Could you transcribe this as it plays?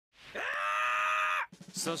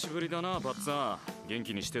久しぶりだな、バッツァー。元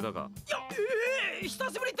気にしてたか？いや、久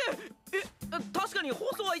しぶりって、確かに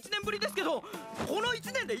放送は1年ぶりですけど、この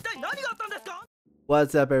1年で一体何があったんですか？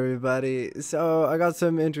 What's up, everybody? So I got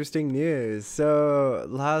some interesting news. So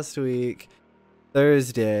last week,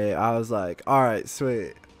 Thursday, I was like, all right,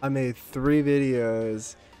 sweet. I made 3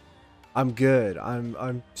 videos. I'm good.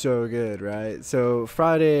 I'm so good, right? So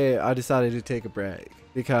Friday, I decided to take a break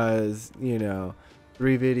because, you know,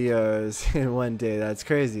 3 videos in one day, that's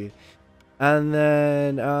crazy. And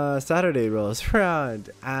then Saturday rolls around,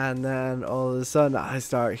 and then all of a sudden I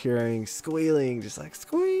start hearing squealing, just like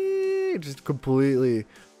squeak, just completely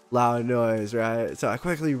loud noise, right? So I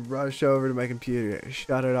quickly rush over to my computer,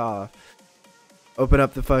 shut it off, open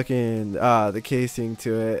up the fucking the casing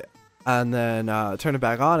to it, and then turn it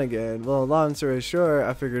back on again. Well, long story short,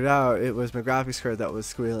 I figured out it was my graphics card that was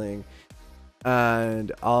squealing.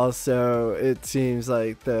 And also it seems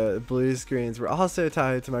like the blue screens were also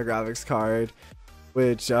tied to my graphics card,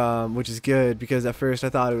 which is good, because at first I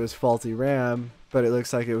thought it was faulty RAM, but it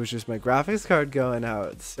looks like it was just my graphics card going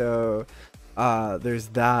out. So there's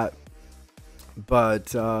that.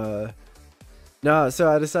 But no,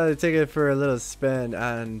 so I decided to take it for a little spin,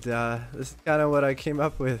 and this is kind of what I came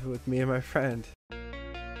up with me and my friend.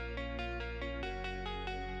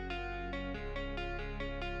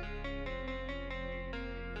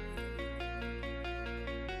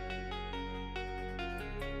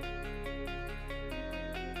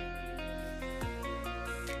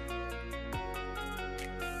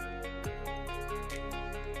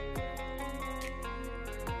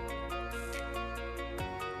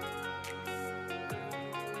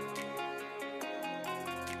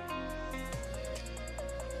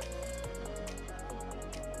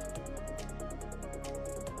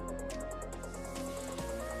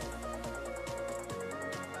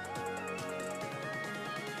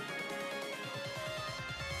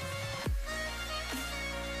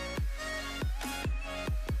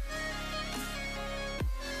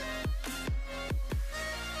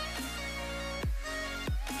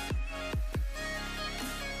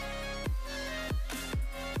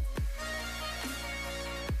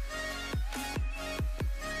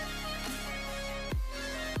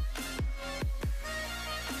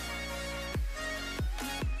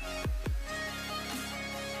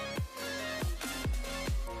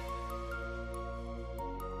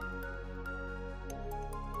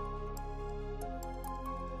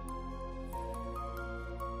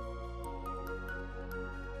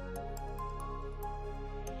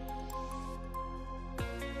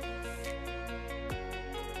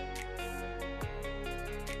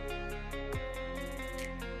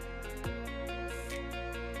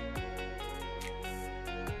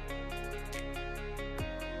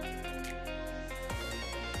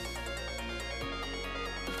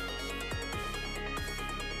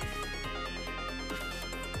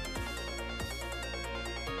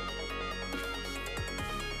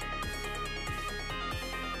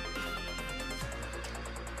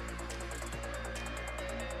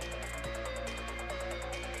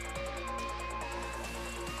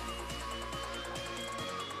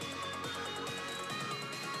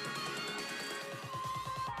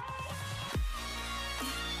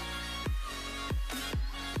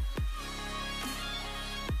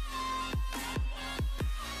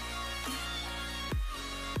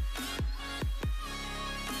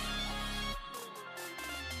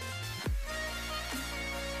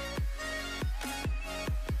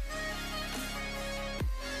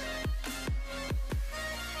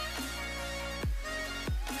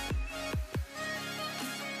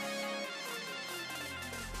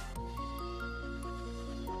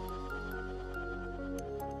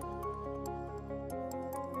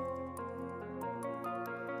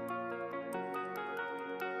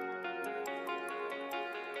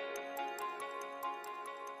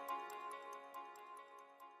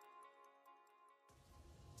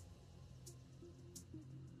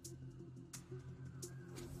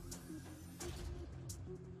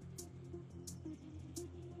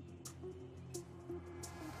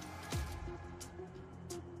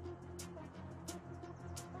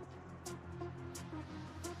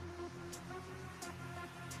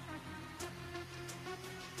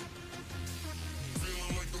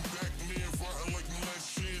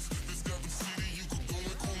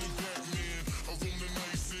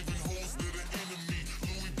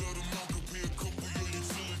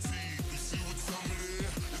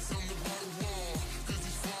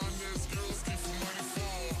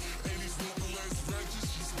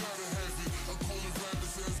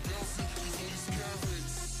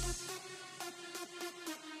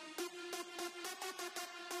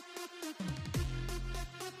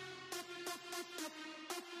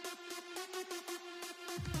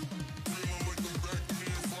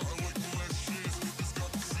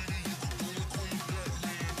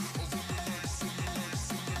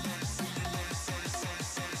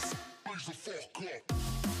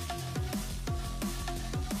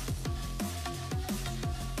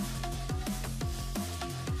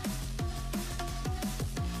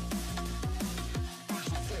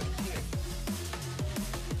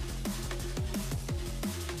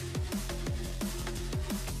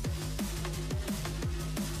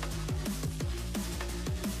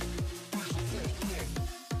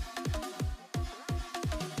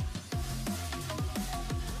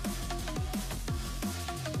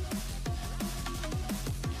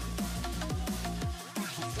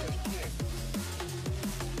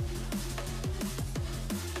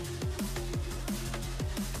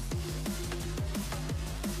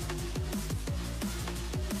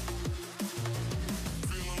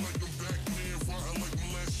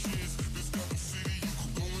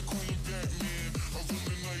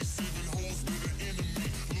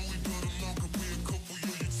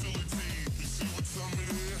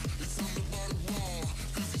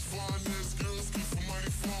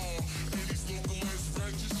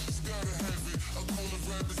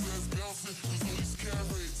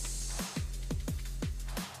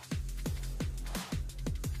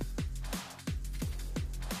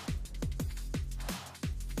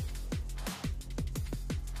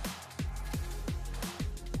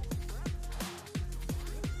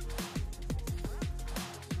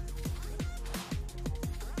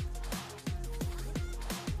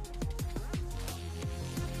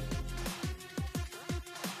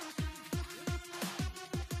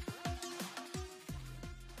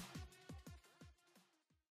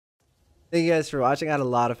 Thank you guys for watching. I had a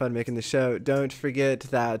lot of fun making the show. Don't forget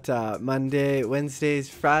that Monday, Wednesdays,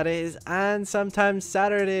 Fridays, and sometimes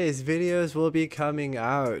Saturdays videos will be coming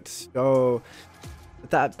out. So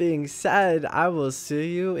with that being said, I will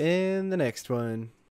see you in the next one.